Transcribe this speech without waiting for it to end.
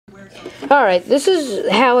Alright, this is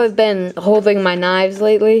how I've been holding my knives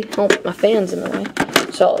lately. Oh, my fan's in the way.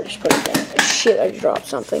 So I'll just put it down. Shit, I dropped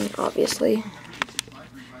something, obviously.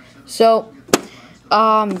 So,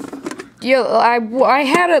 yeah, I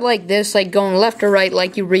had it like this, like going left or right,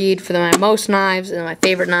 like you read for my most knives, and my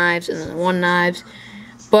favorite knives, and then the one knives.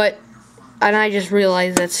 And I just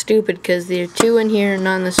realized that's stupid, because there are two in here,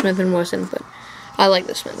 none in the Smith & Wesson, but I like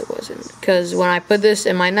the Smith & Wesson, because when I put this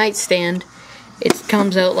in my nightstand, it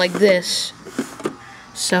comes out like this.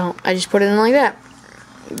 So, I just put it in like that.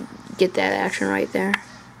 Get that action right there.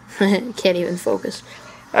 Can't even focus.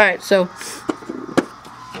 Alright, so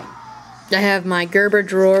I have my Gerber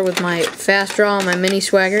drawer with my fast draw and my mini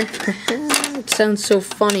swagger. It sounds so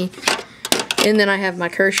funny. And then I have my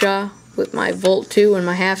Kershaw with my Volt 2 and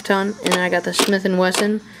my half ton. And then I got the Smith &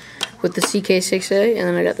 Wesson with the CK6A. And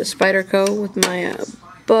then I got the Spyderco with my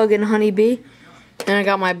Bug and Honeybee. And I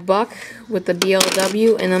got my Buck with the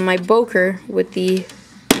BLW. And then my Boker with the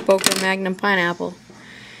Boker Magnum Pineapple.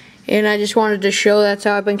 And I just wanted to show that's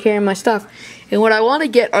how I've been carrying my stuff. And what I want to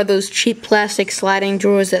get are those cheap plastic sliding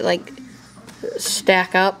drawers that like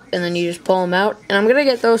stack up and then you just pull them out. And I'm going to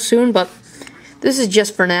get those soon, but this is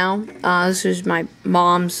just for now. This is my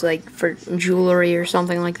mom's, like, for jewelry or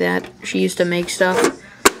something like that. She used to make stuff,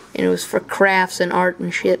 and it was for crafts and art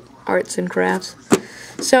and shit. Arts and crafts.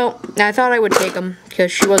 So, I thought I would take them,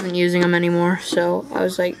 because she wasn't using them anymore. So, I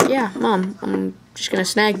was like, yeah, Mom, I'm just going to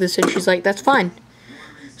snag this. And she's like, that's fine.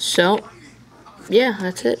 So, yeah,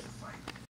 that's it.